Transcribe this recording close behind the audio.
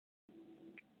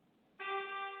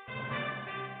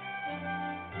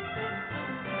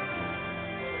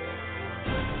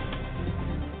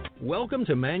Welcome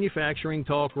to Manufacturing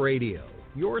Talk Radio,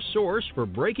 your source for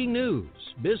breaking news,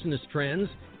 business trends,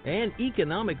 and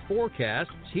economic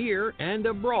forecasts here and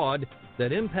abroad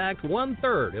that impact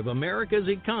 1/3 of America's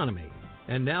economy.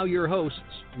 And now your hosts,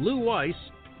 Lou Weiss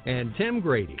and Tim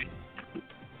Grady.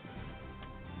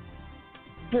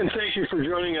 And thank you for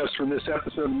joining us for this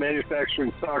episode of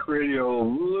Manufacturing Talk Radio.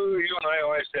 Lou, you and I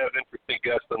always have interesting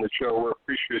guests on the show. We're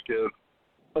appreciative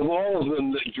of all of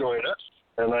them that join us.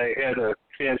 And I had a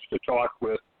chance to talk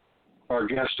with our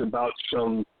guest about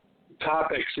some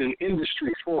topics in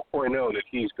Industry 4.0 that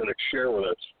he's going to share with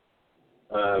us.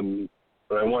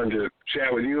 But I wanted to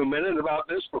chat with you a minute about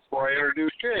this before I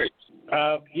introduce James.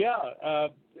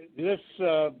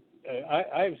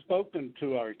 I've spoken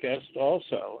to our guest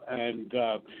also, and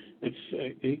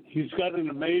he's got an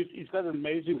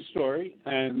amazing story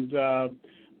and a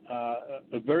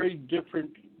very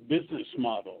different business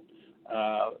model,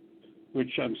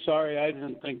 which I'm sorry I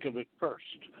didn't think of at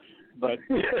first, but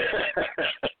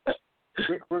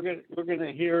we're going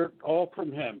to hear all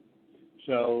from him.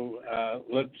 So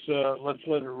let's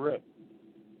let it rip.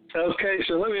 Okay,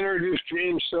 so let me introduce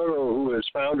James Soto, who is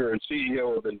founder and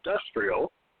CEO of Industrial,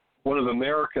 one of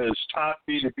America's top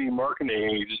B2B marketing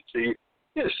agency.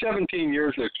 He has 17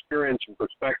 years of experience and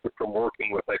perspective from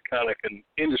working with iconic and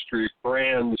industry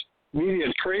brands, media,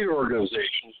 and trade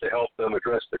organizations to help them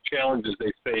address the challenges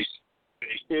they face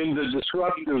in the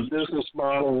disruptive business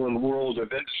model and world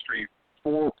of Industry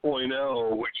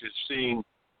 4.0, which is seeing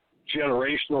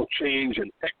generational change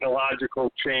and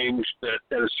technological change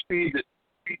at a speed that,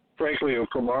 frankly,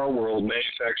 from our world,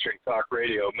 Manufacturing Talk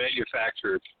Radio,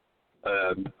 manufacturers,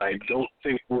 I don't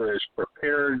think we're as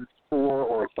prepared for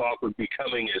or thought would be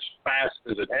coming as fast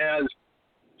as it has.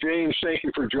 James, thank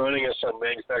you for joining us on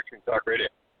Manufacturing Talk Radio.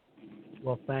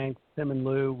 Well, thanks, Tim and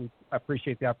Lou. I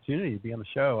appreciate the opportunity to be on the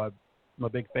show. I'm a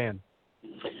big fan.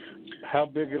 How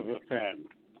big of a fan?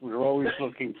 We're always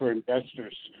looking for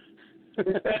investors.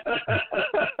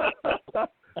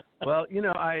 Well,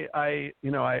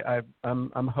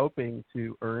 I'm hoping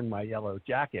to earn my yellow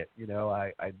jacket.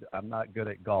 I'm not good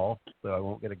at golf, so I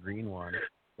won't get a green one.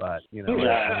 But I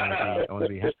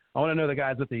want to know the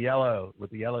guys with the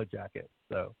yellow jacket.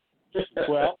 So,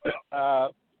 well,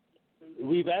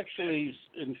 we've actually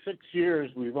in 6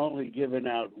 years we've only given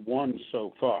out one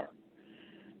so far,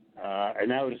 and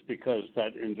that was because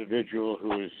that individual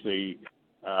who is the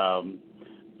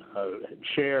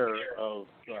chair of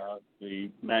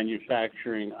the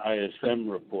manufacturing ISM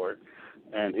report,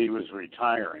 and he was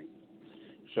retiring.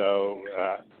 So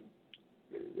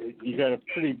you got a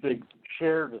pretty big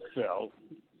chair to fill,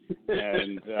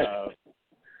 and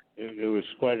it was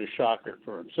quite a shocker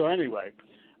for him. So anyway,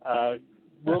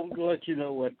 we'll let you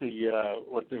know what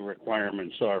the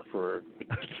requirements are for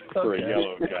a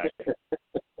yellow jacket.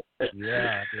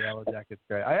 Yeah, the yellow jacket's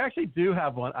great. I actually do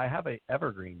have one. I have a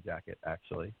evergreen jacket,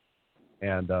 actually.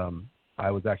 And I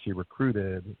was actually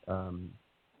recruited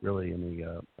really in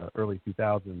the early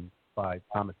 2000s by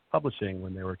Thomas Publishing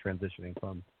when they were transitioning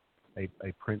from a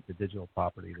print to digital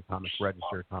property, the Thomas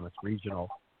Register, Thomas Regional,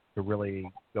 to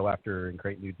really go after and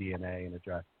create new DNA and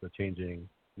address the changing,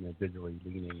 digitally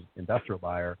leaning industrial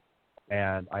buyer.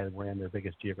 And I ran their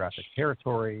biggest geographic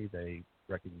territory. They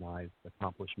recognized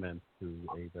accomplishments through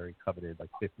a very coveted,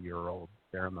 50-year-old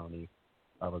ceremony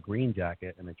of a green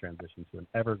jacket, and they transitioned to an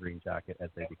evergreen jacket as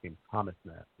they became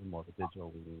ThomasNet, and more of a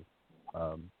digital leaning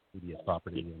media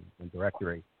property and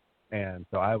directory. And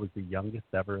so I was the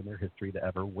youngest ever in their history to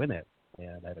ever win it.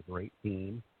 And I had a great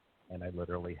team, and I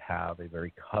literally have a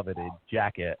very coveted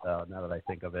jacket, now that I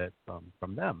think of it,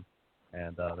 from them,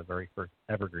 and the very first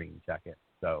evergreen jacket.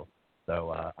 So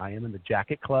I am in the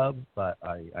jacket club, but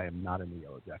I am not in the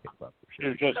yellow jacket club for sure.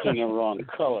 You're just in the wrong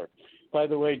color. By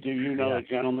the way, do you know a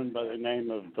gentleman by the name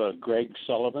of Greg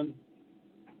Sullivan?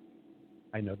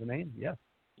 I know the name, yes.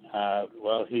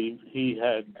 Well, he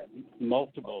had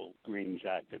multiple green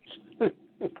jackets.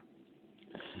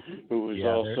 Who was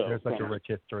also there's such a rich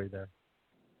history there.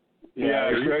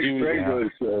 Yeah, Greg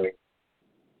was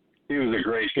he was a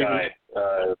great guy.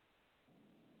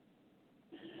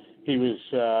 He was.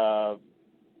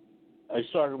 I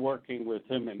started working with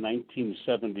him in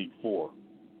 1974.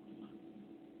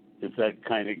 If that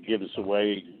kind of gives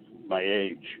away my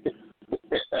age,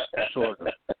 sort of.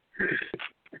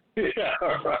 Yeah,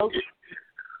 right.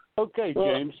 Okay,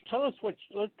 James, tell us let's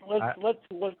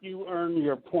let you earn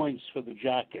your points for the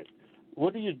jacket.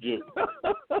 What do you do?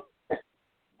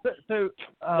 So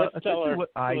tell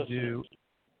what I do.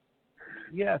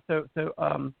 Yeah. So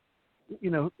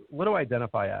what do I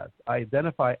identify as? I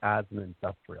identify as an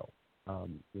industrial.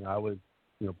 I was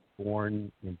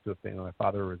born into a family. My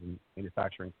father was in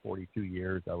manufacturing 42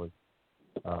 years. I was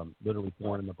literally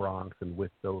born in the Bronx and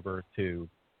whisked over to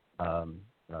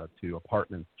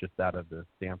apartments just out of the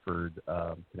Stamford,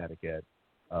 Connecticut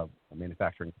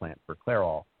manufacturing plant for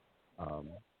Clairol.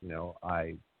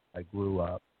 I grew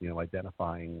up,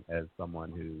 identifying as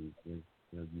someone who is,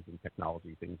 using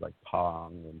technology, things like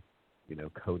Pong and,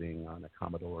 coding on a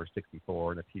Commodore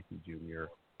 64 and a PC Junior.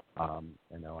 I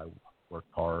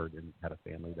worked hard and had a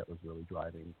family that was really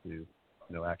driving to,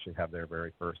 actually have their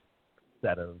very first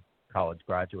set of college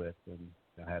graduates, and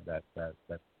I had that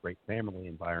great family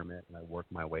environment, and I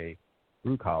worked my way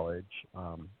through college,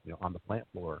 on the plant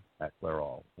floor at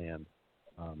Clairol. And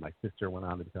my sister went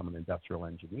on to become an industrial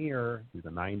engineer through the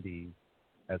 90s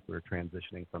as we were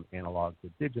transitioning from analog to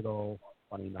digital,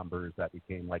 funny numbers that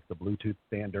became like the Bluetooth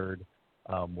standard,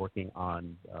 working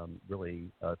on really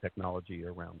technology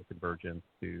around the convergence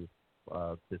to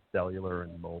cellular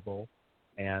and mobile.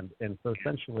 And so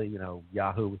essentially,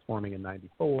 Yahoo was forming in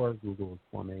 94, Google was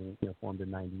formed in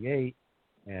 98,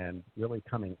 and really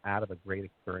coming out of a great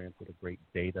experience with a great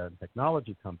data and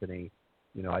technology company,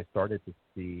 I started to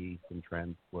see some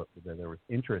trends where there was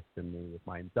interest in me with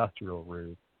my industrial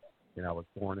roots. I was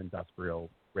born industrial,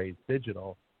 raised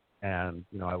digital, and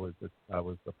I was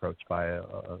approached by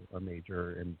a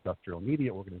major industrial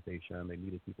media organization. They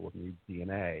needed people with new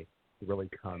DNA to really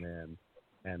come in.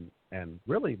 And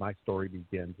really my story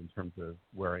begins in terms of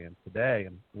where I am today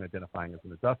and identifying as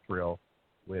an industrial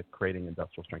with creating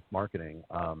industrial strength marketing.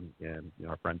 And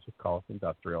our friends just call us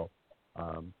industrial.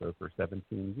 So for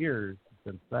 17 years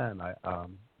since then,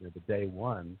 the day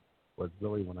one was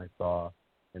really when I saw,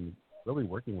 and really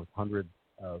working with hundreds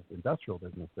of industrial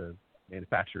businesses,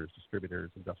 manufacturers,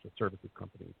 distributors, industrial services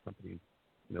companies,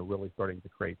 really starting to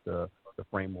create the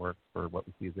framework for what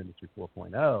we see as Industry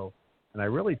 4.0. And I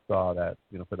really saw that,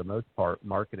 for the most part,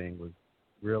 marketing was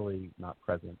really not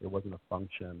present. It wasn't a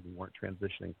function. We weren't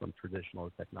transitioning from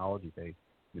traditional technology-based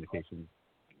communications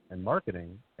and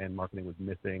marketing was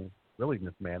really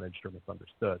mismanaged or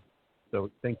misunderstood. So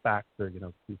think back to,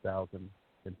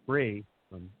 2003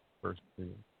 when first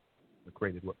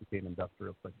created what became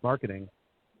industrial strength marketing.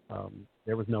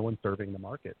 There was no one serving the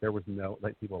market. There was no,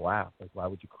 people laugh, why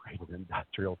would you create an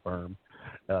industrial firm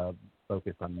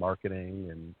focused on marketing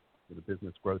and the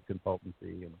business growth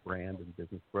consultancy and brand and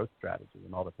business growth strategy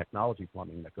and all the technology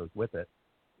plumbing that goes with it.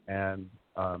 And,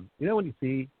 when you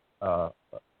see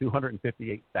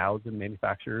 258,000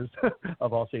 manufacturers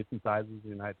of all shapes and sizes in the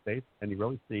United States, and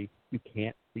you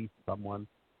can't see someone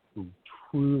who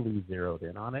truly zeroed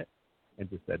in on it and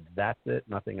just said, that's it,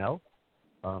 nothing else.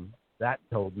 That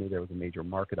told me there was a major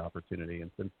market opportunity.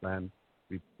 And since then,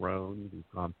 we've grown, we've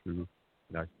gone through,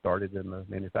 I started in the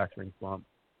manufacturing slump.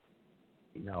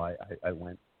 I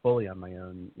went fully on my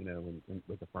own,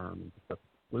 with the firm and just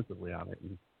exclusively on it.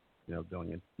 And,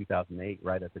 going into 2008,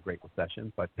 right at the Great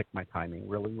Recession. So I picked my timing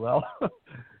really well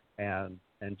and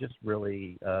just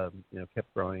really,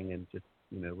 kept growing and just,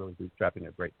 really bootstrapping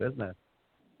a great business,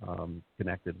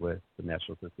 connected with the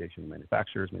National Association of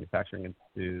Manufacturers, Manufacturing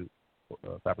Institute,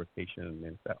 Fabrication and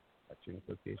Manufacturing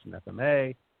Association,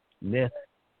 FMA, NIST,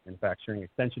 Manufacturing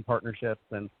Extension Partnerships,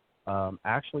 and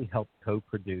actually helped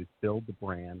co-produce, build the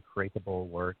brand, create the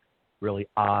bulwark, really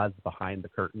Oz behind the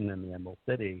curtain in the Emerald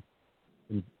City,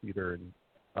 leader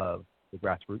of the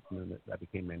grassroots movement that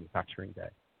became Manufacturing Day.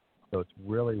 So it's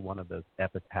really one of those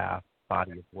epitaph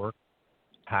body of work,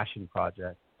 passion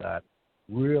projects that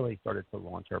really started to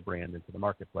launch our brand into the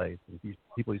marketplace. And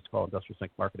people used to call industrial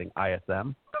strength marketing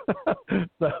ISM,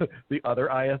 so the other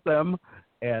ISM.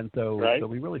 And so, right. So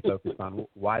we really focused on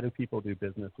why do people do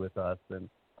business with us. And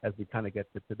as we kind of get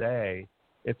to today,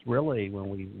 it's really when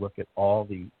we look at all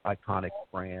the iconic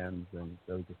brands and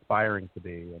those aspiring to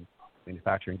be, and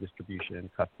manufacturing, distribution,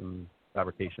 custom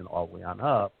fabrication, all the way on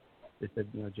up, they said,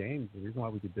 James, the reason why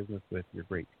we do business with your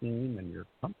great team and your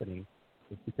company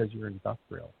is because you're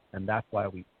industrial. And that's why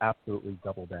we absolutely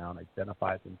double down,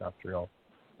 identify as industrial.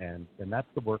 And that's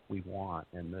the work we want.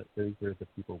 And those are the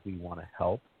people we want to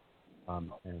help.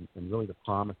 And really the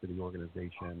promise of the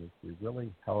organization is to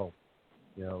really help,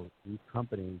 these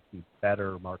companies be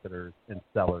better marketers and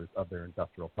sellers of their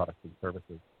industrial products and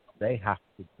services. They have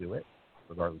to do it,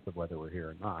 regardless of whether we're here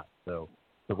or not. So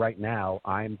right now,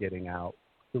 I'm getting out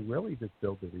to really just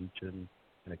build the reach and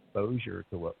exposure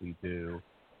to what we do,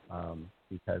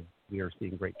 because we are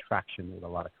seeing great traction with a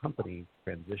lot of companies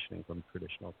transitioning from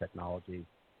traditional technology,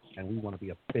 and we want to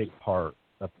be a big part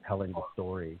of telling the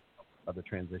story of the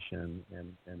transition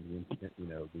and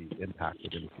the impact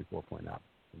of Industry 4.0,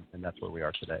 and that's where we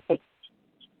are today.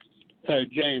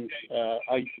 James,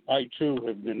 I too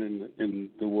have been in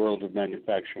the world of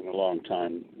manufacturing a long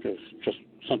time, just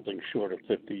something short of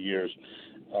 50 years.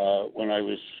 When I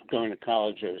was going to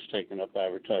college, I was taking up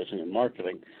advertising and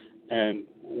marketing, and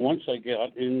once I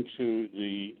got into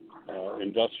the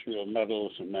industrial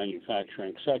metals and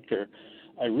manufacturing sector,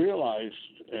 I realized,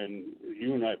 and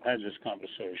you and I have had this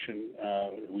conversation,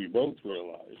 we both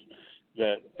realized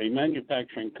that a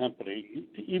manufacturing company,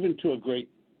 even to a great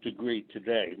degree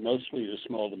today, mostly the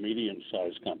small to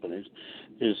medium-sized companies,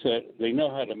 is that they know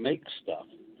how to make stuff.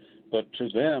 But to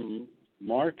them,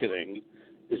 marketing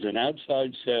is an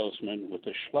outside salesman with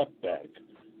a schlepp bag,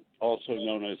 also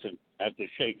known as an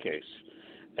attaché case.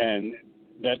 And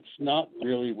that's not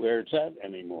really where it's at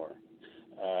anymore.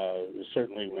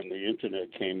 Certainly when the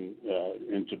Internet came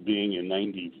into being in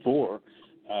 94,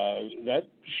 that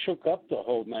shook up the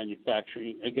whole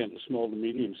manufacturing. Again, the small to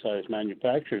medium-sized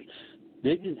manufacturers,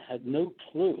 they had no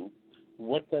clue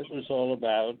what that was all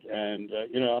about. And,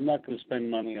 I'm not going to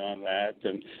spend money on that.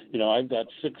 And, I've got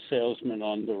 6 salesmen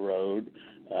on the road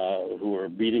who are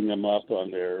beating them up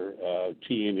on their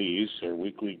T&Es, or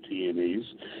weekly T&Es.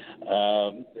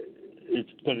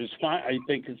 But it's fine. I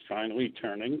think it's finally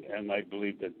turning, and I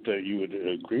believe that you would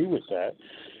agree with that.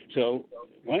 So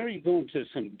why don't you go into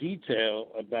some detail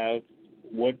about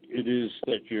what it is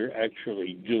that you're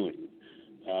actually doing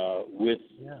with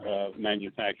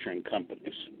manufacturing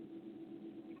companies?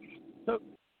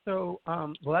 Well,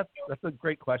 that's a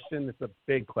great question. It's a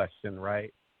big question,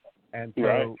 right? And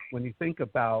so when you think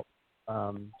about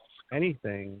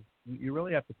anything, you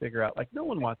really have to figure out, like, no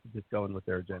one wants to just go in with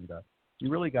their agenda. You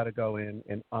really got to go in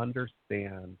and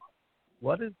understand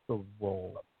what is the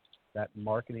role that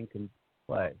marketing can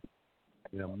play,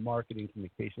 marketing,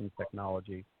 communications,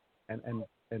 technology.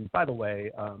 And by the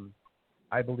way,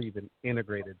 I believe in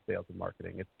integrated sales and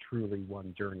marketing. It's truly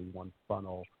one journey, one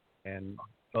funnel, and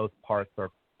both parts are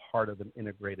part of an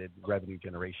integrated revenue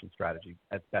generation strategy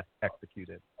as best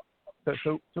executed.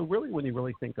 So really, when you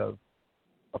really think of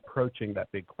approaching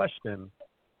that big question,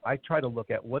 I try to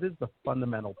look at what is the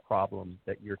fundamental problem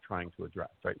that you're trying to address,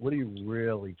 right? What are you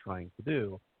really trying to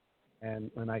do?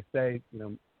 And when I say,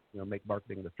 make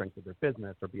marketing the strength of their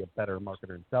business, or be a better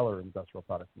marketer and seller of industrial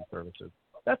products and services,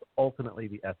 that's ultimately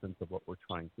the essence of what we're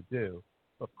trying to do.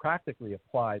 But practically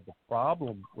applied, the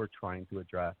problem we're trying to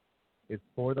address is,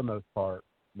 for the most part,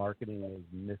 marketing is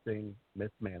missing,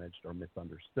 mismanaged, or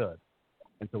misunderstood.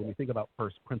 And so when you think about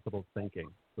first principles thinking,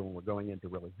 so when we're going in to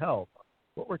really help,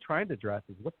 what we're trying to address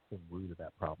is, what's the root of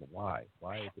that problem? Why?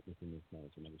 Why is it missing,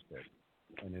 mismanaged, and understood?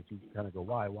 And as you kind of go,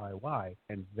 why?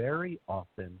 And very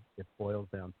often it boils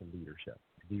down to leadership.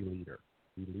 Be leaders.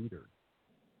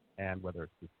 And whether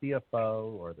it's the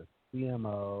CFO or the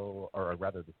CMO, or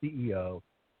rather the CEO,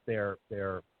 they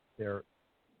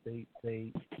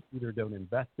either don't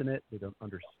invest in it, they don't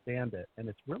understand it, and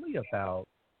it's really about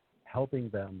helping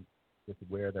them with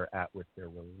where they're at with their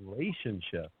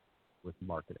relationship with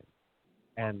marketing.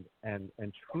 And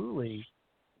truly,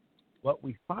 what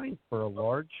we find for a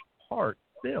large part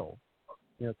still,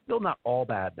 it's still not all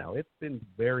bad now. It's been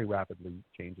very rapidly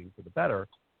changing for the better,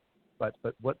 but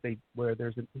where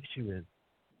there's an issue is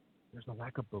there's a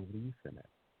lack of belief in it.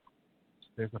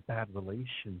 There's a bad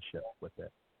relationship with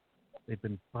it. They've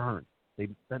been burnt.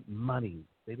 They've spent money.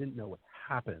 They didn't know what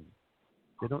happened.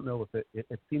 They don't know if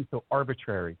it seems so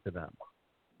arbitrary to them.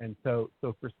 And so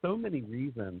for so many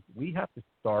reasons, we have to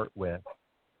start with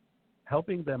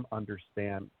helping them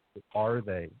understand, are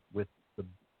they, with the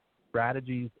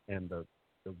strategies and the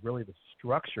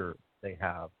structure they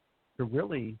have to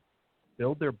really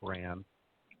build their brand,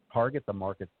 target the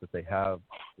markets that they have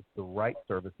with the right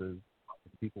services,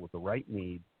 with people with the right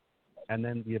needs, and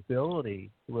then the ability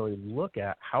to really look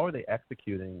at how are they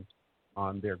executing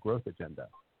on their growth agenda.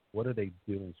 What are they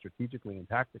doing strategically and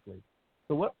tactically?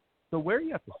 So where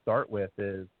you have to start with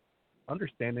is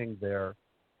understanding the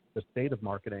state of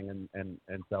marketing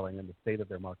and selling, and the state of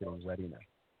their marketing readiness.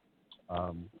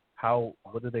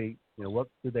 What do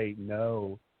they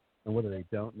know, and what do they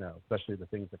don't know, especially the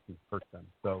things that can hurt them.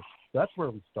 So that's where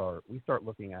we start. We start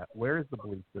looking at, where is the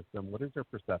belief system, what is their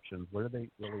perceptions, where do they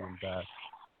really invest,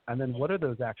 and then what are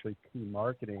those actually key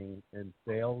marketing and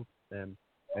sales and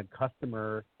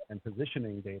customer and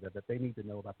positioning data that they need to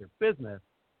know about their business,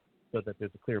 so that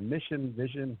there's a clear mission,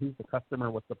 vision, who's the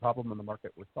customer, what's the problem in the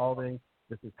market we're solving,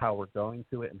 this is how we're going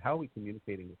to it, and how are we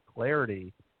communicating with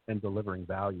clarity and delivering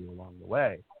value along the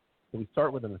way. So we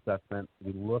start with an assessment.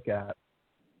 We look at,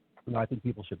 I think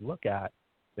people should look at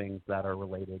things that are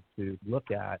related to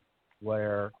look at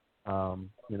where,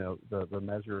 the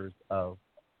measures of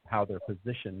how they're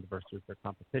positioned versus their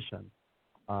competition.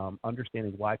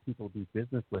 understanding why people do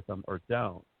business with them or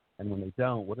don't. And when they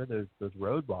don't, what are those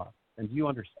roadblocks? And do you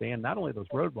understand not only those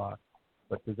roadblocks,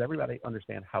 but does everybody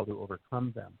understand how to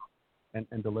overcome them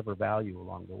and deliver value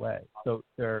along the way? So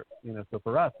so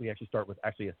for us, we actually start with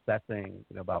actually assessing,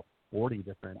 about 40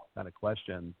 different kind of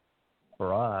questions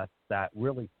for us that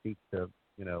really speak to,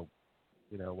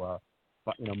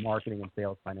 marketing and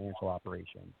sales financial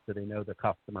operations. Do they know the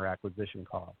customer acquisition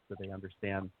cost? Do they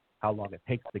understand how long it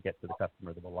takes to get to the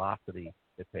customer, the velocity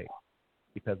it takes?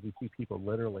 Because we see people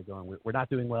literally going, we're not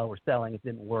doing well, we're selling, it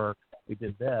didn't work, we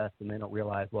did this, and they don't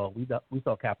realize, well, we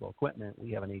sell capital equipment,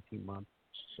 we have an 18-month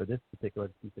for this particular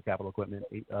piece of capital equipment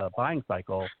buying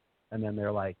cycle, and then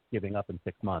they're like giving up in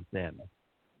 6 months in.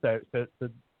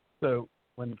 So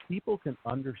when people can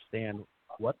understand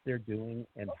what they're doing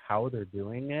and how they're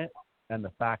doing it, and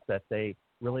the fact that they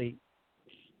really,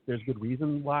 there's good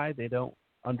reason why they don't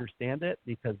understand it,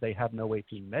 because they have no way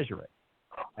to measure it.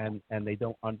 And they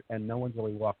don't, and no one's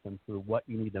really walked them through what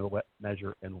you need to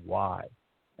measure and why,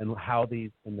 and how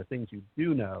these, and the things you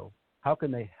do know, how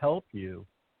can they help you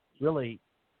really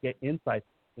get insights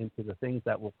into the things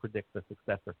that will predict the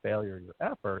success or failure of your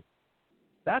effort.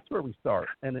 That's where we start.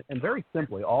 And very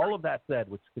simply, all of that said,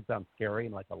 which could sound scary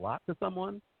and like a lot to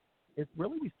someone, is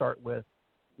really we start with,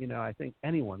 I think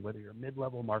anyone, whether you're a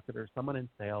mid-level marketer, someone in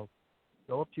sales,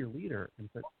 go up to your leader and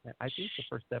say, I think the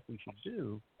first step we should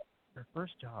do, our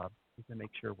first job is to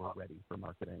make sure we're ready for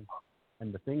marketing.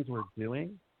 And the things we're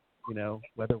doing,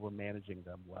 whether we're managing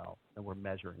them well and we're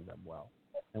measuring them well.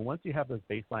 And once you have those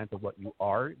baselines of what you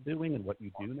are doing and what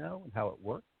you do know and how it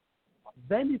works,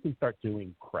 then you can start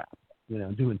doing crap,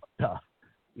 doing stuff,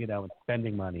 and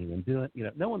spending money and doing,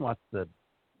 no one wants the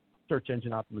search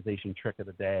engine optimization trick of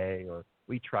the day, or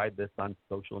we tried this on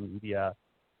social media.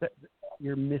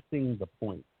 You're missing the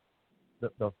point.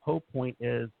 The whole point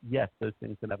is, yes, those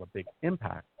things can have a big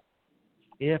impact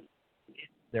if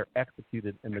they're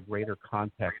executed in the greater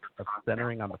context of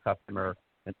centering on the customer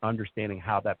and understanding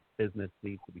how that business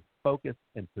needs to be focused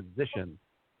and positioned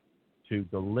to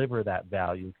deliver that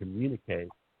value and communicate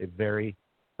a very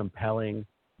compelling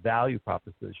value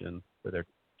proposition for their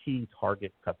key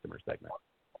target customer segment.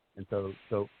 And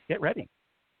so get ready,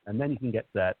 and then you can get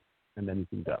set, and then you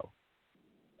can go.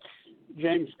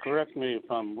 James, correct me if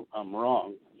I'm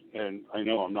wrong, and I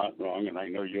know I'm not wrong, and I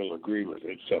know you'll agree with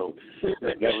it. So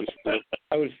that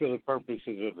was for the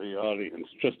purposes of the audience,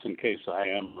 just in case I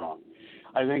am wrong.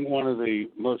 I think one of the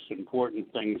most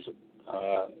important things,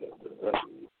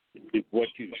 what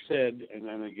you said, and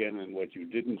then again in what you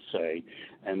didn't say,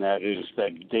 and that is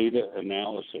that data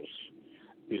analysis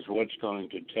is what's going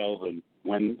to tell them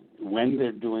when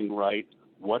they're doing right,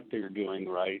 what they're doing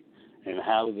right, and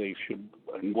how they should,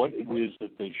 and what it is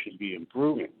that they should be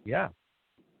improving. Yeah,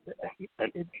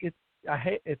 it's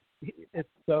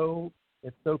so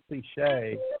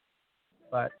cliche,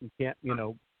 but you can't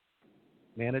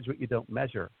manage what you don't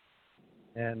measure.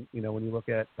 And when you look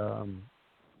at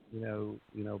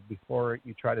before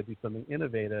you try to do something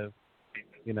innovative,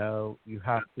 you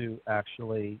have to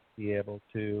actually be able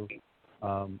to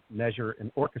measure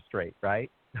and orchestrate,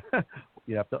 right?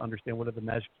 You have to understand what are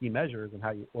the key measures and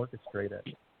how you orchestrate it.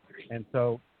 And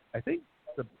so I think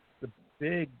the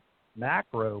big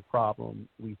macro problem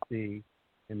we see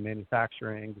in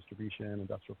manufacturing, distribution,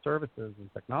 industrial services,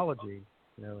 and technology,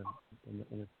 in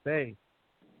the space,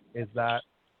 is that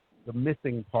the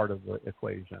missing part of the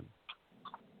equation.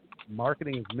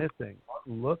 Marketing is missing.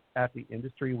 Look at the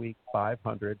Industry Week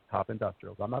 500 top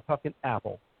industrials. I'm not talking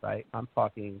Apple, right? I'm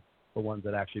talking the ones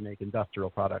that actually make industrial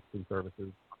products and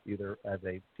services, either as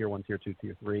a tier 1, tier 2,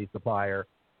 tier 3 supplier,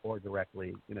 or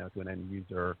directly, to an end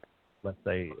user, let's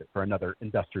say for another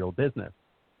industrial business.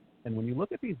 And when you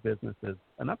look at these businesses,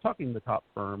 and I'm talking the top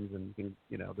firms, and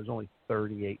there's only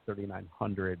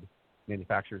 3,900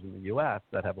 manufacturers in the U.S.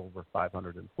 that have over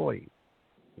 500 employees,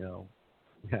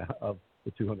 of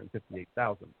the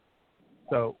 258,000.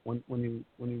 So when you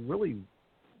really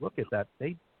look at that,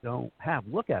 they don't have,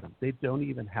 look at them, they don't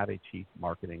even have a chief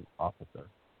marketing officer.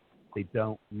 They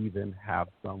don't even have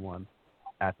someone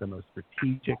at the most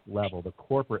strategic level, the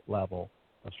corporate level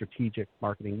of strategic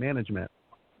marketing management,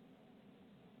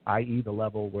 i.e. the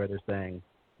level where they're saying,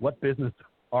 what business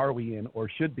are we in or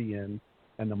should be in,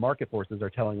 and the market forces are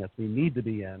telling us we need to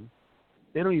be in.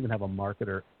 They don't even have a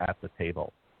marketer at the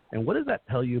table. And what does that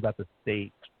tell you about the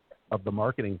state of the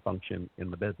marketing function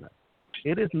in the business?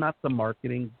 It is not the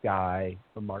marketing guy,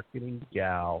 the marketing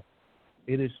gal.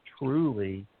 It is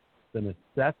truly the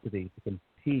necessity to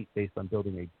compete based on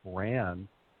building a brand,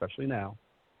 especially now,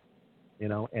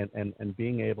 and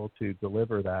being able to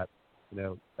deliver that,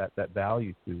 that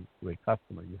value to a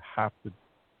customer.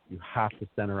 You You have to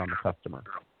center on the customer,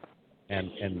 and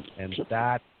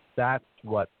that's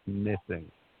what's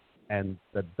missing, and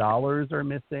the dollars are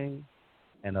missing,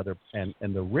 and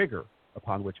the rigor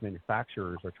upon which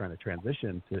manufacturers are trying to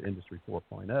transition to Industry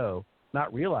 4.0,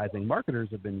 not realizing marketers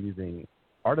have been using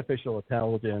artificial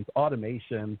intelligence,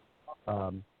 automation,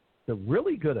 to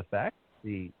really good effect.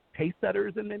 The pace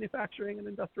setters in manufacturing and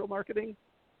industrial marketing,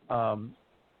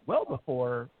 well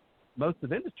before most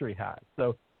of industry has.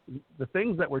 So the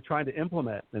things that we're trying to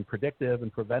implement in predictive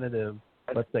and preventative,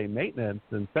 let's say maintenance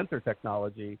and sensor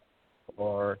technology,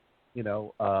 or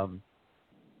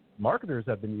marketers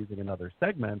have been using in other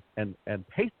segments, and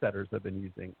pace setters have been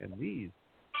using in these.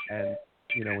 And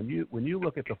when you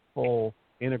look at the full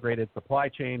integrated supply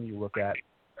chain, you look at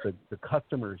the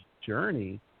customer's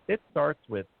journey. It starts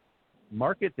with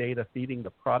market data feeding the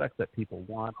products that people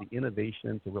want, the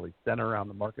innovation to really center around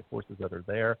the market forces that are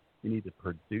there. You need to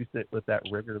produce it with that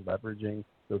rigor, leveraging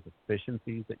those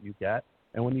efficiencies that you get.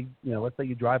 And when let's say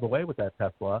you drive away with that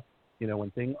Tesla,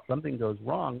 when something goes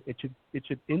wrong, it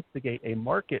should instigate a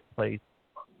marketplace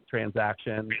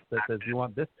transaction that says you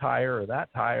want this tire or that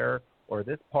tire or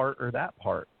this part or that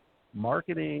part.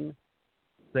 Marketing,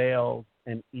 sales,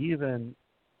 and even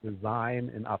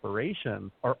design and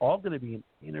operations are all going to be an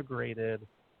integrated,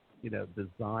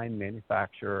 design,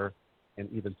 manufacture, and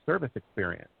even service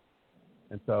experience.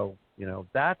 And so,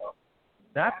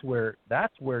 that's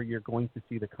where you're going to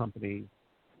see the companies,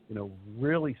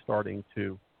 really starting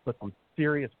to put some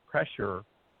serious pressure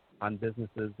on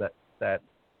businesses that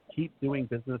keep doing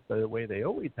business the way they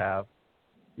always have,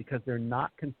 because they're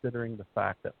not considering the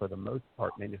fact that for the most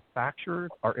part,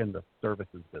 manufacturers are in the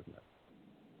services business.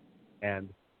 And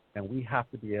we have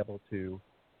to be able to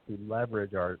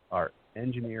leverage our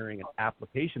engineering and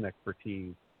application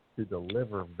expertise to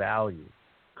deliver value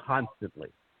constantly.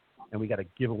 And we got to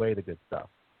give away the good stuff,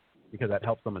 because that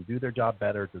helps someone do their job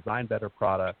better, design better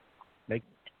products, make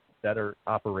better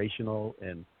operational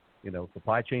and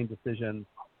supply chain decisions,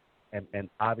 and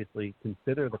obviously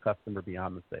consider the customer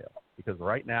beyond the sale. Because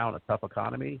right now in a tough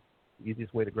economy, the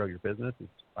easiest way to grow your business is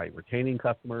by retaining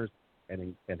customers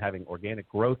and having organic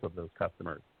growth of those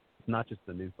customers. It's not just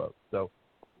the new folks. So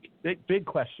big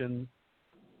question,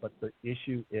 but the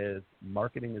issue is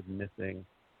marketing is missing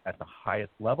at the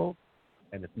highest level,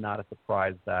 and it's not a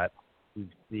surprise that we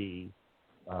see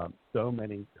so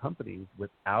many companies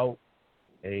without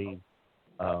a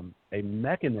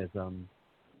mechanism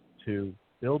to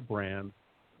build brands,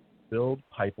 build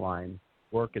pipeline,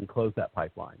 work and close that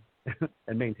pipeline,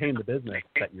 and maintain the business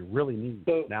that you really need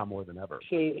now more than ever.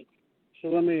 So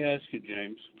let me ask you,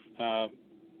 James,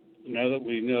 now that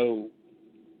we know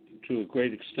to a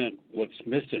great extent what's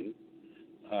missing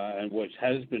and what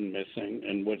has been missing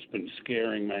and what's been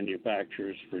scaring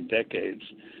manufacturers for decades,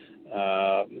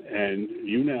 and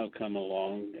you now come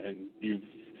along and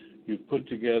you've put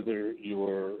together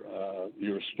your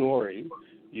story,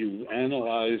 you've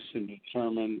analyzed and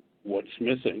determined what's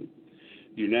missing.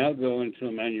 You now go into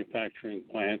a manufacturing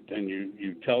plant and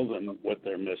you tell them what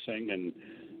they're missing,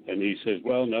 and he says,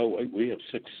 well, no, we have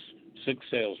six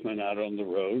salesmen out on the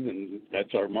road, and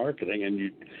that's our marketing. And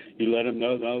you let him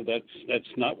know, no, that's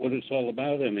not what it's all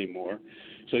about anymore.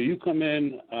 So you come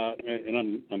in,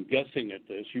 and I'm guessing at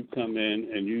this. You come in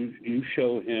and you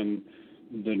show him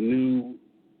the new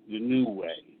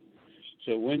way.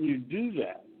 So when you do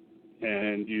that,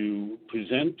 and you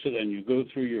present to them, you go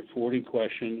through your 40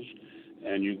 questions,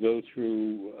 and you go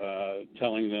through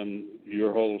telling them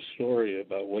your whole story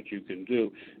about what you can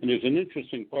do. And there's an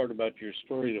interesting part about your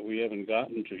story that we haven't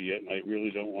gotten to yet, and I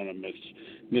really don't want to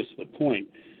miss the point,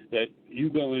 that you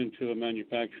go into a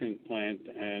manufacturing plant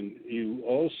and you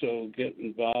also get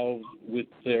involved with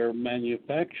their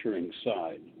manufacturing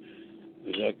side.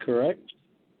 Is that correct?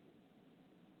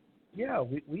 Yeah,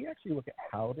 we actually look at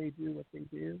how they do what they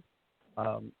do,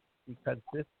 because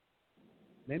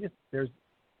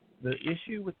the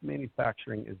issue with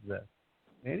manufacturing is this: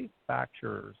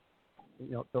 manufacturers,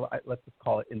 let's just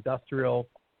call it industrial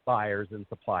buyers and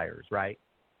suppliers, right?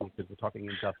 Because we're talking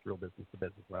industrial business to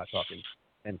business. We're not talking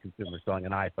end consumer selling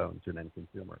an iPhone to an end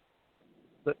consumer.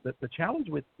 The challenge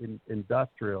with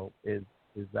industrial is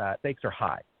that stakes are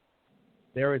high.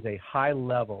 There is a high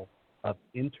level of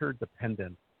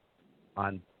interdependence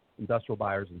on industrial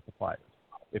buyers and suppliers.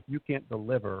 If you can't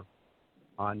deliver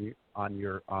on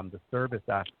the service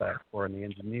aspect or in the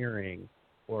engineering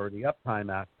or the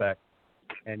uptime aspect,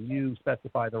 and you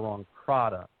specify the wrong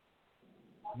product,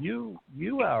 you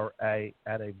have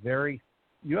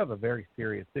a very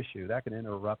serious issue that can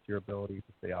interrupt your ability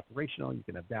to stay operational. You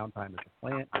can have downtime at the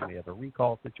plant. You may have a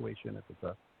recall situation if it's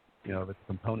a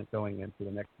component going into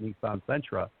the next Nissan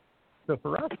Sentra. so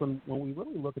for us, when we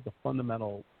really look at the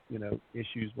fundamental,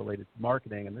 issues related to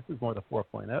marketing, and this is more the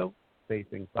 4.0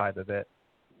 facing side of it,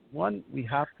 one, we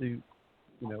have to,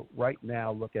 right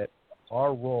now look at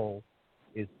our role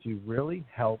is to really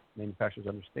help manufacturers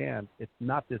understand it's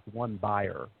not this one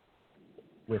buyer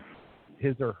with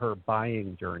his or her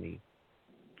buying journey.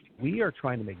 We are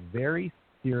trying to make very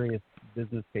serious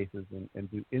business cases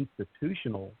and do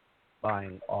institutional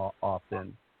buying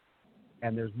often.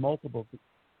 And there's multiple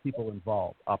people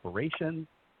involved. Operations,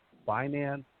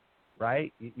 finance,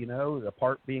 right? The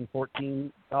part being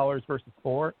 $14 versus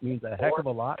 $4 means a heck of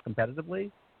a lot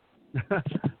competitively.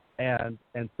 and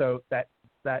so that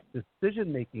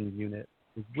decision-making unit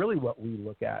is really what we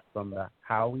look at from the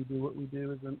how we do what we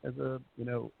do as a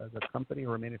company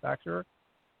or a manufacturer.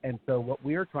 And so what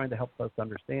we are trying to help folks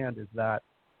understand is that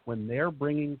when they're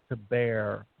bringing to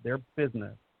bear their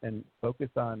business and focus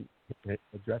on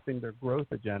addressing their growth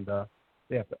agenda,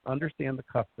 they have to understand the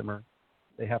customer.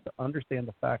 They have to understand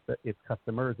the fact that it's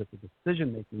customers, it's a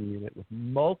decision-making unit with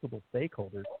multiple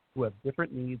stakeholders who have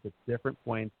different needs at different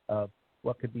points of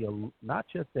what could be not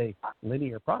just a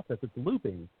linear process, it's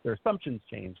looping. Their assumptions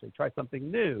change. They try something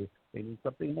new. They need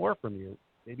something more from you.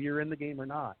 Maybe you're in the game or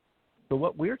not. So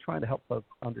what we're trying to help folks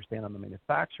understand on the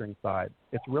manufacturing side,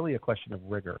 it's really a question of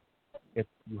rigor.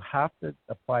 You have to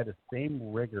apply the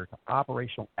same rigor to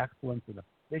operational excellence and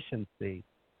efficiency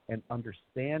and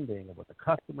understanding of what the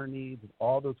customer needs and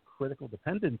all those critical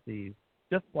dependencies,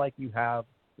 just like you have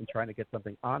in trying to get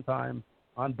something on time,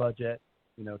 on budget,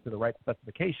 to the right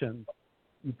specifications.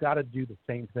 You've got to do the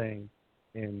same thing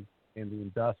in the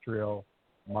industrial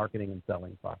marketing and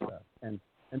selling process. And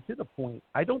to the point,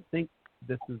 I don't think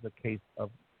this is a case of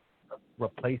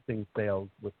replacing sales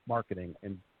with marketing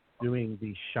and doing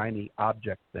these shiny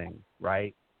object things,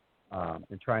 right?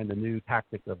 And trying the new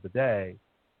tactic of the day.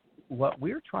 What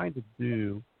we're trying to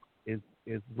do is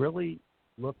really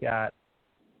look at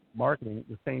marketing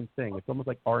the same thing. It's almost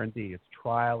like R&D. It's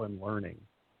trial and learning.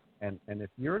 And if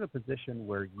you're in a position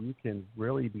where you can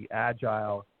really be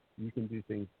agile, you can do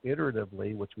things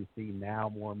iteratively, which we see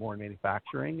now more and more in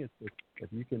manufacturing. If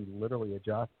you can literally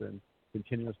adjust and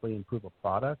continuously improve a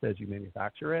product as you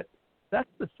manufacture it, that's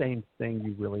the same thing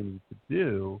you really need to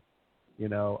do,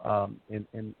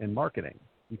 in marketing,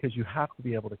 because you have to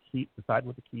be able to decide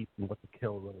what to keep and what to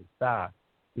kill really fast.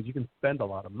 Because you can spend a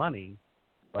lot of money,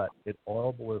 but it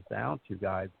all boils down to,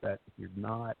 guys, that if you're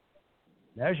not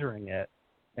measuring it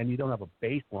and you don't have a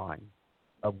baseline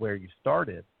of where you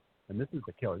started, and this is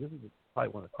the killer. This is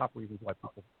probably one of the top reasons why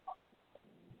people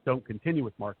don't continue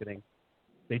with marketing.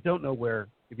 They don't know where,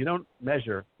 if you don't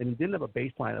measure and you didn't have a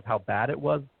baseline of how bad it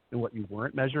was and what you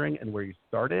weren't measuring and where you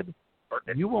started,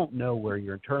 you won't know where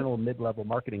your internal mid-level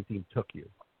marketing team took you.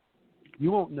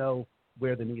 You won't know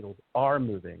where the needles are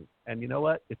moving. And you know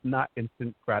what? It's not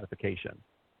instant gratification.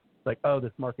 It's like, oh,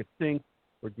 this market stinks.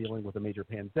 We're dealing with a major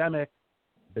pandemic.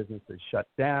 Business is shut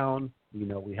down.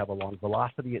 We have a long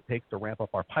velocity it takes to ramp up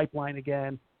our pipeline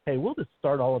again. Hey, we'll just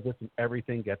start all of this and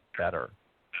everything gets better.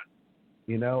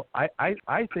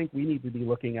 I think we need to be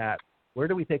looking at where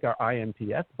do we take our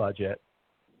IMTS budget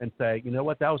and say, you know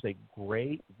what, that was a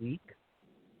great week.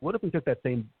 What if we took that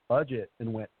same budget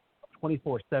and went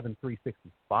 24/7,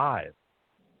 365?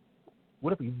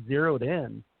 What if we zeroed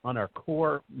in on our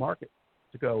core market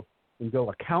to go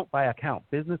account by account,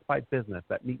 business by business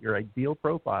that meet your ideal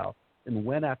profile, and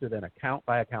went after them account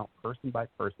by account, person by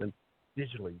person,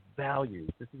 digitally, values.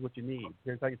 This is what you need.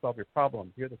 Here's how you solve your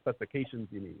problems. Here are the specifications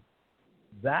you need.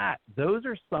 Those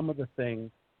are some of the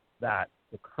things that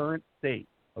the current state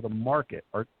of the market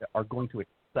are going to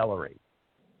accelerate.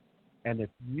 And if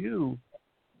you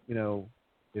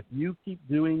keep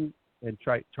doing and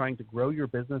trying to grow your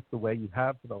business the way you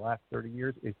have for the last 30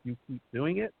 years, if you keep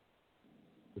doing it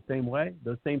the same way,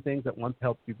 those same things that once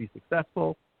helped you be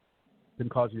successful can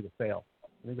cause you to fail.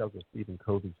 I think that was a Stephen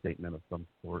Covey statement of some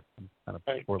sort. I'm kind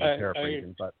of poorly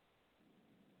paraphrasing, but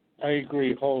I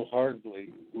agree wholeheartedly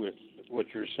with what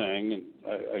you're saying, and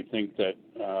I think that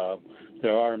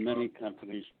there are many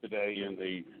companies today in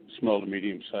the small to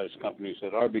medium-sized companies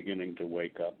that are beginning to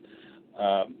wake up.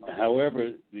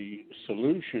 However, the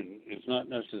solution is not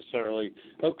necessarily,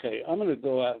 okay, I'm going to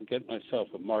go out and get myself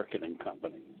a marketing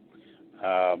company.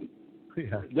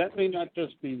 That may not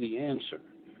just be the answer.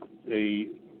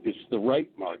 It's the right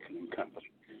marketing company.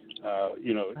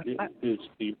 Is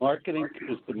the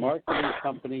marketing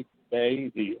company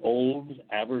today the old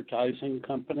advertising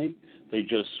company? They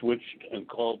just switched and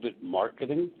called it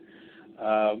marketing.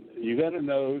 You got to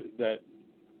know that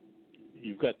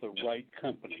you've got the right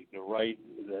company,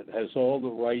 that has all the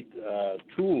right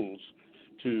tools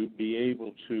to be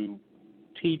able to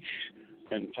teach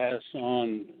and pass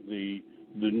on the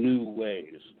new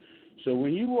ways. So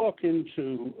when you walk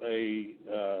into a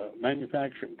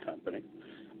manufacturing company,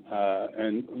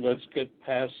 and let's get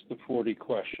past the 40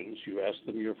 questions. You ask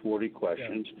them your 40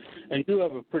 questions, and you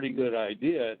have a pretty good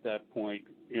idea at that point,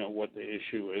 what the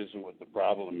issue is and what the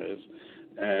problem is.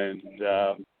 And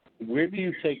where do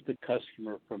you take the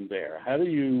customer from there? How do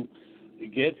you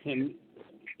get him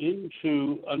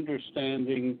into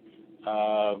understanding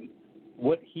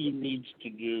what he needs to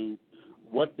do,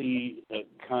 what the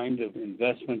kind of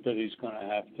investment that he's going to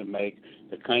have to make,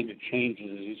 the kind of changes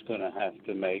that he's going to have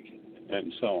to make,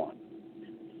 and so on?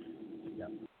 Yeah.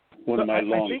 One of my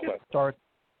long questions.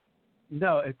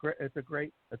 It's a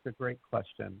great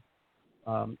question,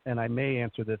 and I may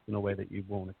answer this in a way that you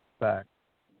won't expect.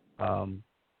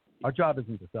 Our job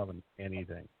isn't to sell them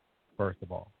anything. First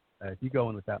of all, if you go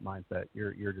in with that mindset,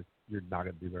 you're not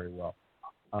going to do very well.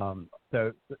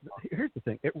 So here's the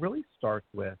thing: it really starts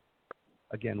with,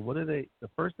 again, the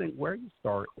first thing where you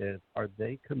start is, are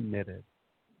they committed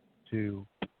to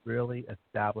really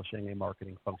establishing a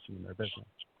marketing function in their business?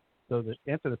 So to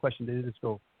answer the question, did they just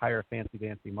go hire a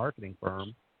fancy marketing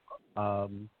firm?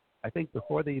 I think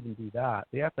before they even do that,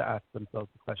 they have to ask themselves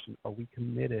the question, are we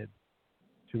committed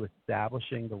to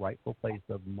establishing the rightful place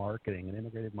of marketing, an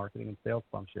integrated marketing and sales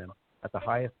function at the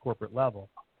highest corporate level,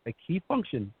 a key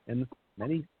function in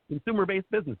many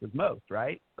consumer-based businesses, most,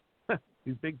 right?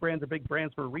 These big brands are big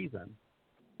brands for a reason,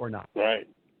 or not. Right.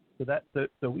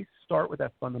 So we start with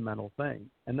that fundamental thing,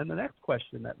 and then the next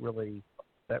question that really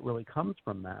comes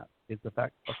from that is the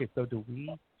fact, okay, so do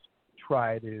we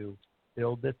try to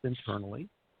build this internally,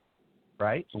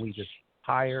 right? And we just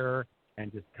hire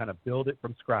and just kind of build it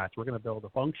from scratch. We're going to build a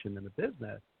function in the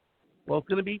business. Well, it's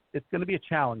going to be a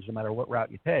challenge no matter what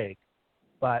route you take,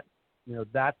 but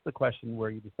that's the question where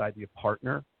you decide, do you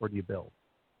partner or do you build?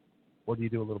 Or do you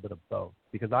do a little bit of both?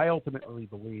 Because I ultimately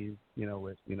believe,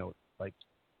 with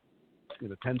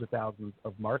tens of thousands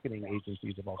of marketing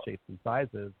agencies of all shapes and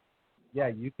sizes, yeah,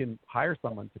 you can hire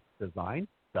someone to design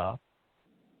stuff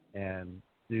and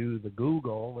do the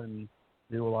Google and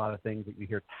do a lot of things that you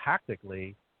hear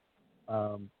tactically,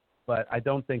 but I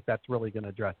don't think that's really going to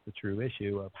address the true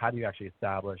issue of how do you actually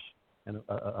establish an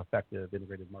effective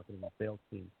integrated marketing and sales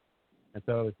team. And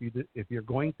so if you're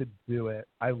going to do it,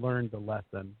 I learned the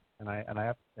lesson. And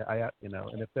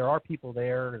and if there are people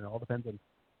there, and it all depends on,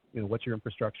 what's your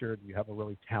infrastructure. Do you have a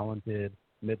really talented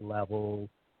mid-level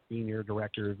senior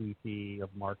director, VP of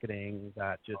marketing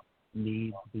that just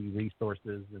needs the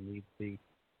resources and needs the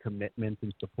commitment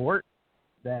and support?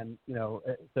 Then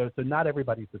so not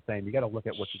everybody's the same. You got to look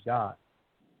at what you got.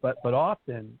 But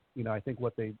often, I think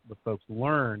what folks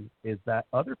learn is that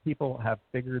other people have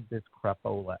figured this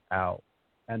crapola out,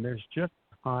 and there's just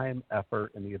time,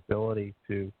 effort, and the ability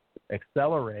to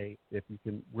accelerate if you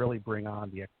can really bring on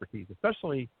the expertise.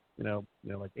 Especially,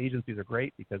 like agencies are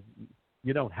great because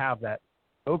you don't have that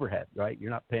overhead, right?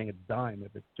 You're not paying a dime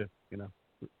if it's just,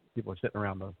 people are sitting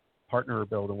around the partner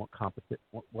build and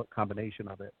what combination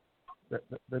of it.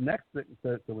 The next thing,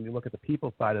 so when you look at the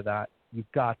people side of that,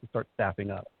 you've got to start staffing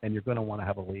up, and you're going to want to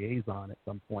have a liaison at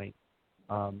some point.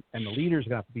 And the leaders are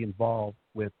going to have to be involved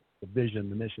with the vision,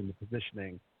 the mission, the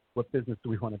positioning. What business do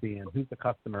we want to be in? Who's the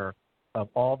customer? Of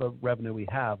all the revenue we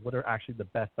have, what are actually the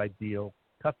best ideal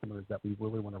customers that we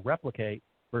really want to replicate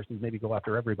versus maybe go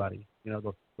after everybody?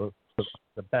 The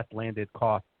best landed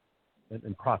cost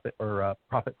and profit, or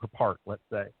profit per part, let's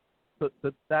say. So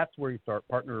that's where you start,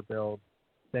 partner or build.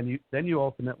 Then you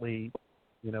ultimately,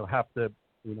 have to,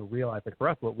 realize that for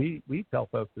us, what we tell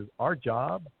folks is our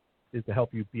job is to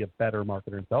help you be a better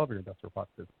marketer and seller of your industrial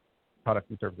products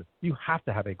and services. You have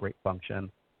to have a great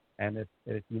function. And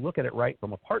if you look at it right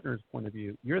from a partner's point of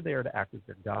view, you're there to act as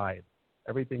their guide.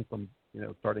 Everything from,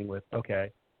 starting with,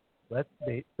 okay,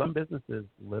 some businesses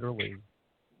literally,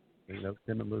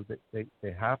 Tim and Lou,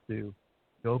 they have to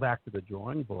go back to the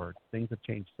drawing board. Things have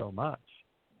changed so much.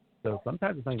 So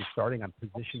sometimes it's not even starting on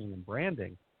positioning and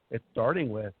branding. It's starting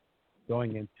with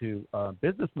going into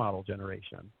business model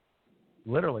generation.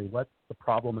 Literally, what's the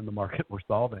problem in the market we're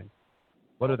solving?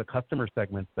 What are the customer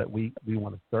segments that we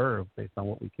want to serve based on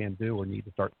what we can do or need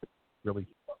to start really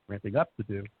ramping up to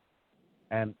do?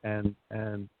 And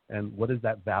what is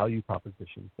that value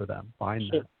proposition for them? Find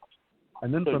that.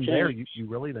 And then from there, you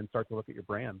really then start to look at your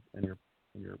brand and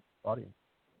your audience.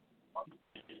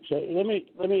 So let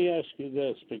me ask you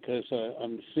this, because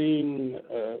I'm seeing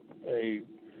a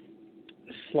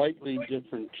slightly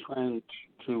different trend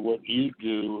to what you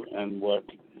do and what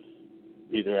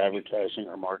either advertising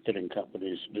or marketing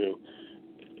companies do.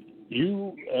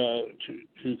 You,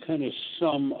 to kind of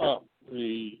sum up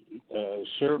the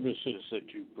services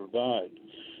that you provide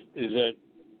is that,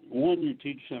 one,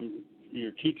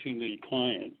 you're teaching the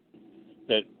client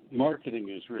that marketing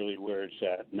is really where it's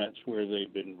at, and that's where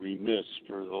they've been remiss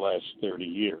for the last 30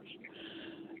 years.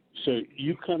 So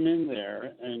you come in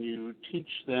there and you teach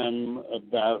them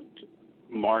about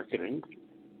marketing,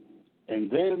 and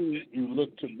then you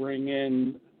look to bring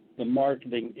in the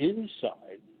marketing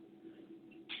inside,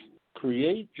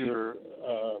 create your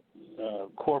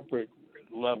corporate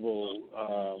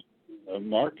level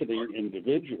marketing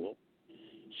individual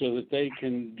so that they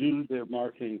can do their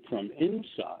marketing from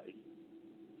inside,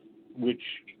 which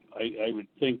I would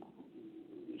think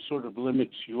sort of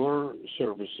limits your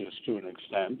services to an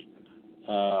extent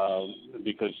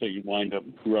because you wind up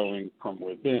growing from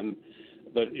within.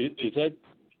 But is that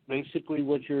basically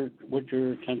what you're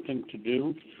attempting to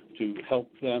do, to help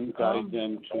them, guide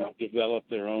them to develop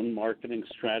their own marketing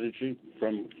strategy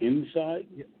from inside?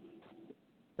 Yeah.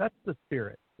 That's the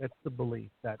spirit. That's the belief.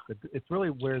 It's really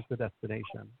where's the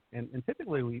destination. And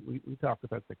typically we talk to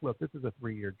folks like, look, this is a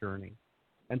 3-year journey.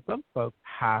 And some folks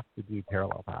have to do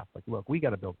parallel paths. Like, look, we got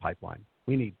to build pipeline.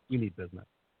 We need business.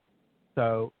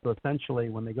 So essentially,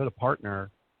 when they go to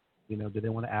partner, do they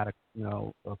want to add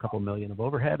a couple million of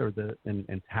overhead or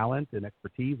and talent and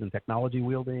expertise and technology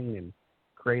wielding and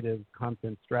creative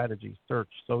content strategy, search,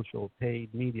 social,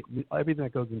 paid, media, everything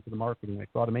that goes into the marketing, like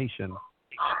automation,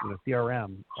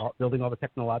 CRM, building all the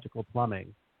technological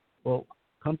plumbing. Well,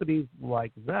 companies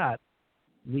like that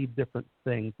need different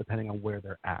things depending on where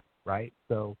they're at, right?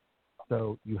 So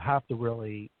you have to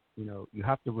really,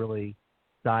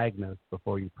 diagnose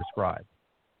before you prescribe.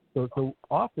 So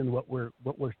often what we're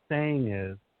saying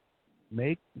is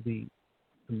make the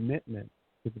commitment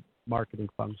to the marketing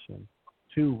function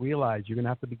to realize you're going to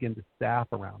have to begin to staff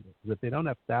around it. Because if they don't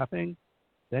have staffing,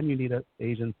 then you need an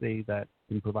agency that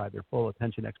can provide their full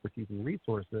attention, expertise, and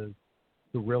resources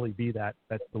to really be that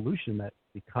solution that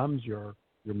becomes your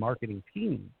marketing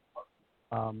team.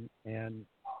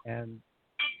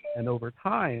 And over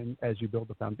time, as you build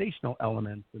the foundational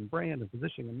elements and brand and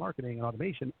positioning and marketing and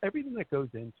automation, everything that goes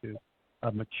into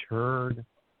a matured,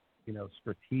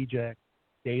 strategic,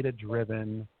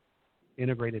 data-driven,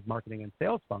 integrated marketing and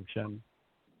sales function,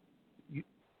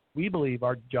 we believe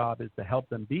our job is to help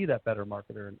them be that better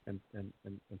marketer and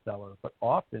seller. But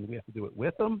often we have to do it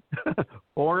with them,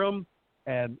 for them,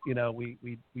 and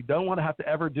we don't want to have to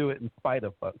ever do it in spite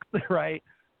of folks, right?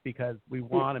 Because we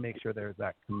want to make sure there's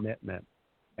that commitment.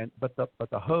 But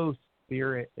the whole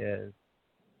spirit is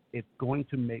it's going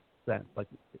to make sense. Like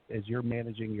as you're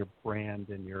managing your brand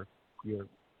and your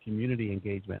community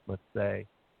engagement, let's say,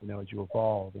 as you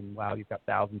evolve and wow, you've got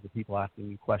thousands of people asking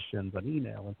you questions on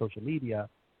email and social media,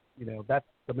 that's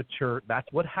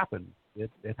what happens.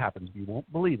 It happens. You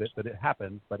won't believe it, but it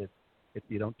happens. But if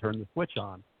you don't turn the switch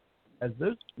on, as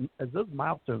those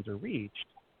milestones are reached,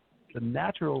 the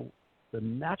natural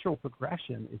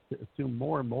progression is to assume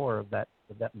more and more of that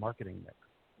marketing mix.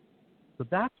 So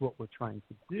that's what we're trying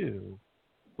to do.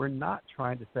 We're not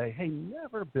trying to say, hey,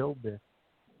 never build this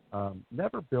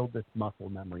muscle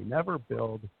memory, never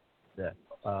build this.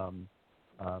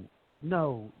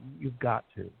 No, you've got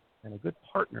to. And a good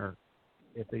partner,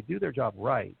 if they do their job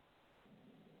right,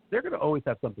 they're going to always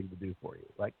have something to do for you.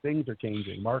 Like things are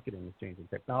changing, marketing is changing,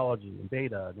 technology and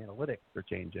data and analytics are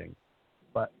changing.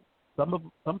 But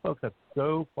some folks have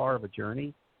so far of a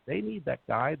journey, they need that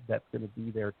guide that's going to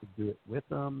be there to do it with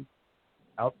them,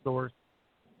 outsource.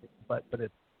 But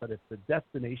if the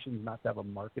destination is not to have a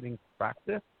marketing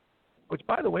practice, which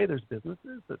by the way, there's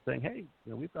businesses that saying, hey,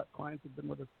 we've got clients who've been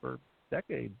with us for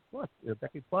decades plus,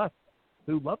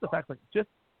 who love the fact like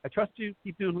I trust you,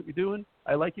 keep doing what you're doing.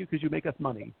 I like you because you make us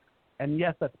money. And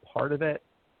yes, that's part of it,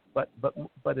 but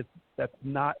that's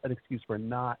not an excuse for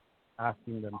not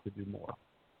asking them to do more.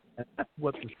 And that's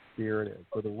what the spirit is.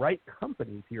 So the right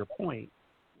company, to your point,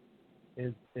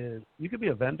 is you could be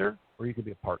a vendor or you could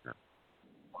be a partner.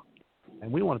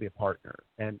 And we want to be a partner.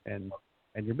 And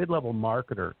your mid-level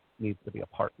marketer needs to be a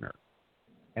partner.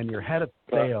 And your head of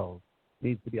sales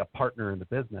needs to be a partner in the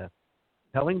business,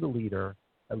 telling the leader,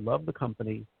 I love the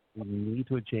company. We need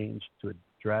to change to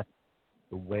address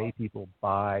the way people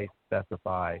buy,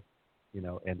 specify,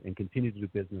 and continue to do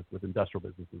business with industrial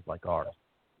businesses like ours.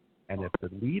 And if the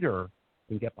leader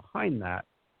can get behind that,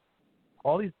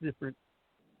 all these different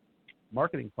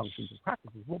marketing functions and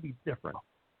practices will be different.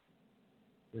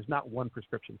 There's not one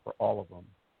prescription for all of them,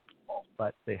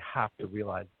 but they have to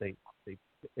realize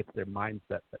it's their mindset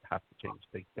that has to change.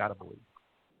 They got to believe.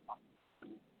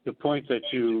 The point that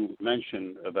you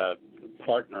mentioned about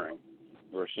partnering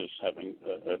versus having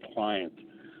a client,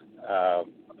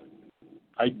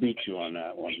 I beat you on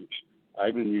that one.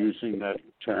 I've been using that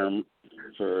term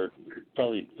for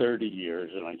probably 30 years,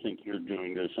 and I think you're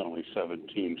doing this only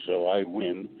 17, so I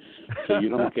win. So you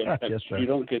don't get Yes, you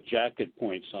don't get jacket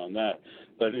points on that.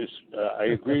 But I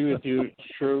agree with you.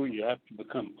 It's true. You have to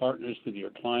become partners with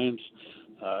your clients.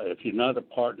 If you're not a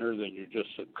partner, then you're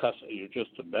just a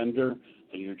vendor,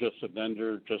 and you're just a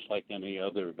vendor, just like any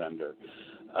other vendor.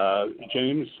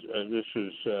 James, this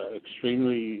is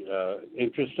extremely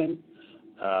interesting.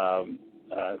 I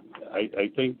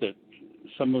think that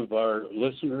some of our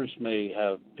listeners may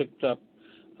have picked up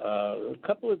a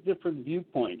couple of different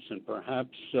viewpoints, and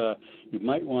perhaps you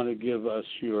might want to give us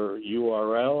your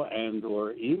URL and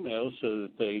or email so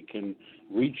that they can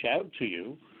reach out to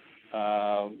you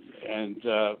and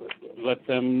let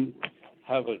them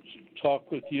have a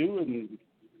talk with you and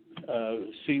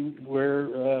see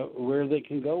where they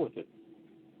can go with it.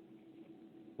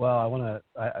 Well, I want to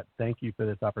thank you for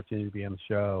this opportunity to be on the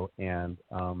show, and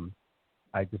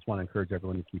I just want to encourage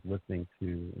everyone to keep listening to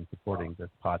and supporting this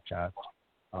podcast.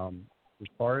 As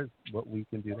far as what we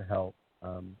can do to help,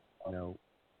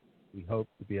 we hope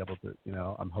to be able to,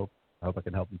 I hope I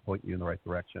can help and point you in the right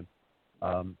direction.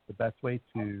 The best way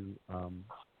to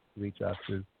reach us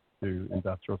is through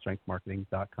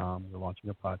industrialstrengthmarketing.com. We're launching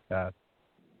a podcast,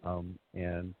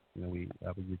 and we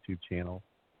have a YouTube channel.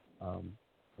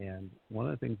 And one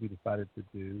of the things we decided to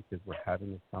do, because we're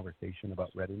having this conversation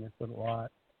about readiness a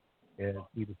lot, is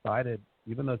we decided,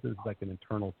 even though this is like an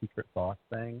internal secret sauce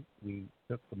thing, we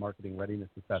took the marketing readiness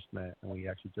assessment and we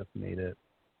actually just made it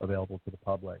available to the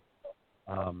public,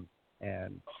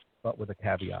 but with a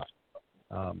caveat.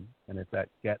 And it's at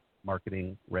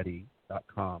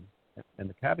getmarketingready.com. And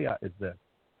the caveat is this.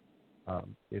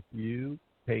 If you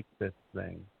take this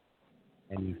thing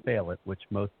and you fail it, which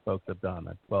most folks have done,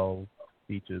 at 12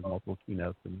 speeches, multiple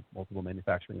keynotes, and multiple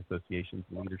manufacturing associations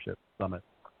and leadership summits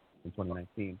in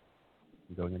 2019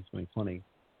 and going into 2020,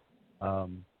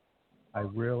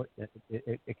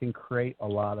 it can create a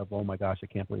lot of, oh my gosh, I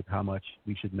can't believe how much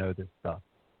we should know this stuff.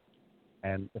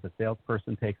 And if a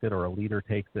salesperson takes it or a leader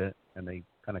takes it and they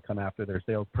kind of come after their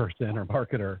salesperson or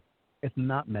marketer, it's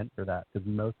not meant for that, because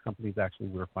most companies actually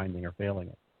we're finding are failing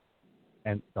it.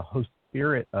 And the whole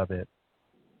spirit of it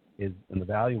is, and the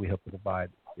value we hope to provide,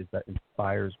 is that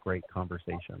inspires great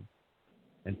conversation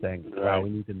and saying, wow, we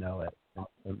need to know it.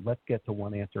 And let's get to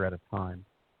one answer at a time.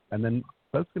 And then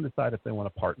folks can decide if they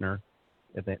want to partner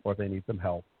or if they need some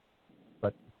help.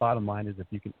 But the bottom line is, if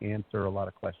you can answer a lot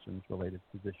of questions related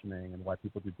to positioning and why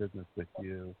people do business with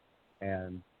you,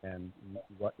 and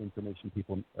what information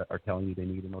people are telling you they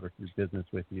need in order to do business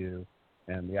with you,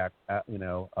 and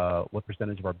what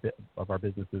percentage of our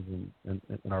businesses and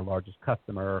our largest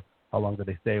customer, how long do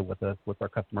they stay with us, what's our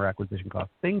customer acquisition cost,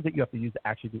 things that you have to use to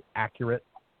actually do accurate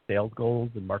sales goals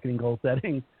and marketing goal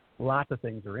setting. Lots of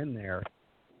things are in there.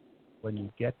 When you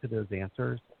get to those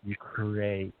answers, you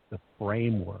create the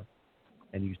framework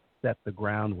and you set the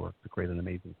groundwork to create an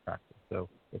amazing practice. So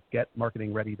it's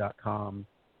getmarketingready.com,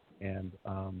 and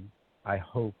I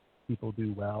hope people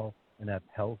do well and have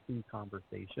healthy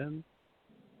conversations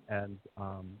and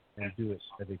do it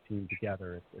as a team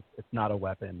together. It's not a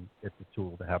weapon; it's a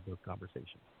tool to have those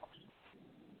conversations.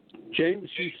 James,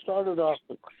 you started off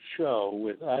the show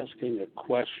with asking a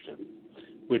question,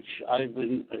 which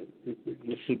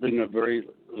this has been a very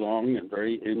long and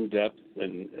very in-depth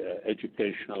and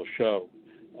educational show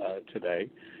today.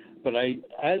 But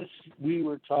as we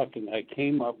were talking, I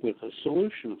came up with a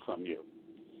solution from you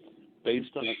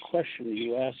based on a question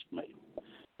you asked me.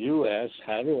 You asked,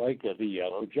 how do I get a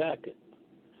yellow jacket?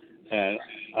 And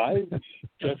I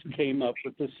just came up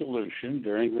with the solution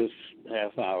during this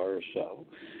half hour or so,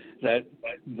 that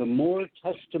the more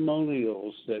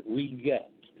testimonials that we get,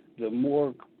 the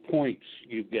more points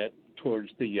you get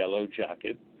towards the yellow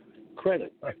jacket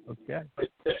credit. Okay.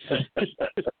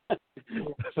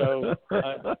 So,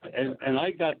 and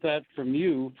I got that from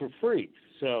you for free.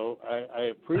 So I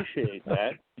appreciate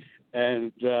that.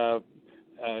 And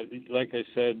like I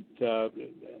said,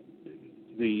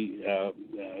 the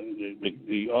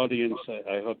audience,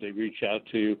 I hope they reach out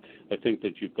to you. I think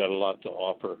that you've got a lot to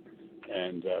offer,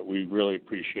 and we really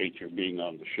appreciate your being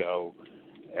on the show.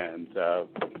 And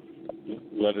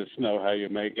let us know how you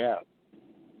make out.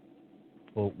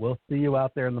 Well, we'll see you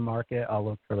out there in the market. I'll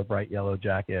look for the bright yellow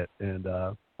jacket, and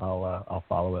I'll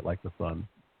follow it like the sun.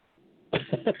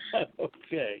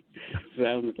 Okay,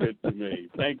 sounds good to me.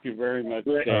 Thank you very much,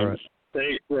 James. All right.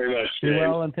 Thanks very much, James. Do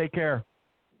well and take care.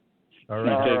 All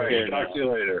right. All right. Talk to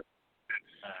you later.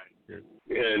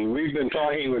 And we've been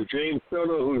talking with James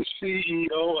Soto, who's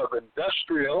CEO of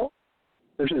Industrial.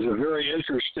 This is a very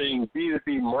interesting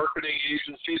B2B marketing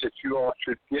agency that you all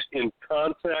should get in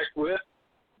contact with.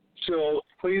 So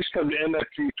please come to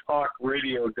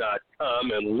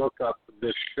mfgtalkradio.com and look up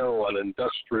this show on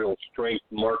industrial strength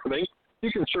marketing.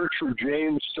 You can search for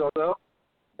James Soto,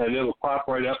 and it'll pop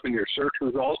right up in your search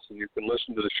results, and you can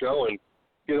listen to the show and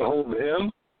get a hold of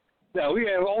him. Now,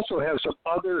 we also have some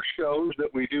other shows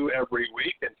that we do every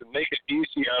week, and to make it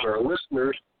easy on our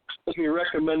listeners, let me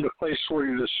recommend a place for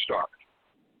you to start.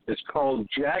 It's called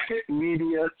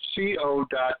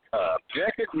JacketMediaCo.com.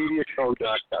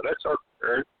 JacketMediaCo.com. That's our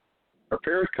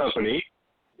parent company,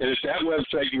 and it's that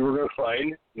website you were going to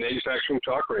find Manufacturing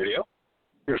Talk Radio.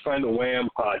 You're going to find the WHAM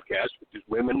podcast, which is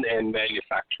Women and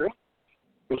Manufacturing.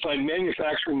 You'll find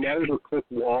Manufacturing Matters with Cliff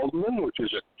Waldman, which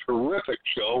is a terrific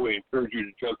show. We encourage you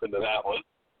to jump into that one.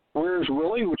 Where's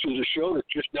Willie, which is a show that's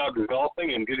just now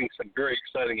developing and getting some very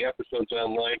exciting episodes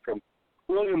online from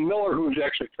William Miller, who's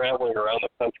actually traveling around the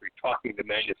country talking to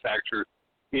manufacturers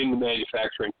in the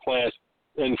manufacturing plants,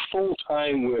 and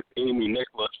full-time with Amy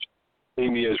Nicholas.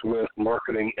 Amy is with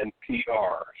marketing and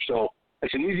PR. So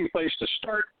it's an easy place to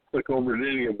start. Click over to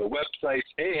any of the websites.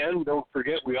 And don't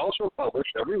forget, we also publish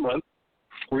every month,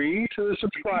 free to the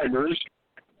subscribers,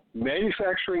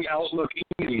 Manufacturing Outlook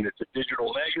e-zine. It's a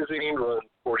digital magazine, runs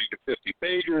 40 to 50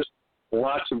 pages,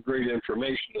 lots of great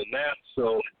information in that.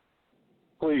 So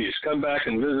please come back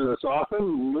and visit us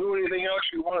often. Lou, anything else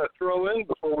you want to throw in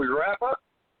before we wrap up?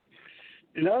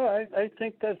 No, I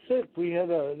think that's it. We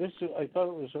had I thought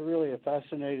it was a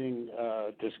fascinating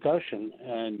discussion,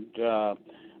 and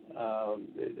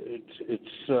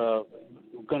it's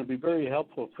going to be very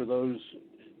helpful for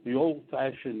the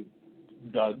old-fashioned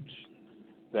duds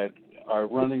that are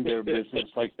running their business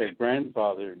like their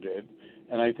grandfather did.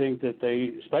 And I think that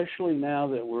especially now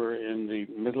that we're in the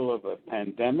middle of a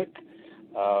pandemic,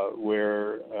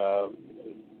 where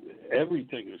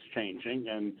everything is changing,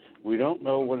 and we don't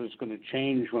know what is going to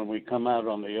change when we come out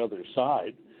on the other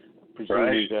side,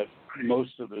 presumably that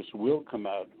most of us will come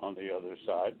out on the other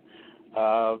side.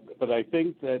 But I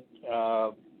think that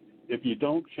if you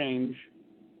don't change,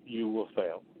 you will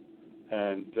fail.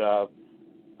 And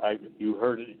you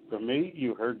heard it from me.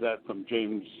 You heard that from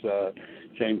James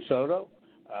Soto.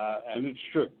 And it's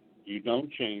true. You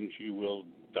don't change, you will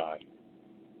die.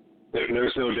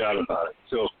 There's no doubt about it.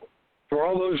 So for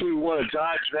all those who want to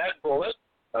dodge that bullet,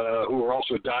 who are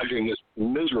also dodging this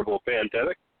miserable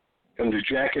pandemic, come to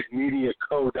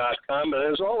JacketMediaCo.com.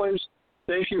 And as always,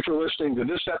 thank you for listening to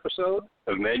this episode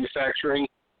of Manufacturing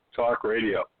Talk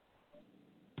Radio.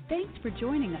 Thanks for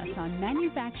joining us on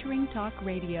Manufacturing Talk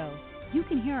Radio. You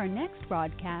can hear our next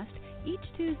broadcast each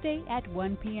Tuesday at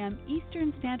 1 p.m.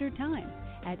 Eastern Standard Time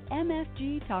at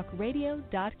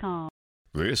mfgtalkradio.com.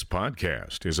 This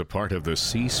podcast is a part of the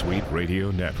C-Suite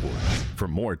Radio Network. For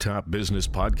more top business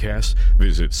podcasts,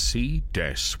 visit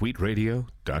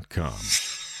c-suiteradio.com.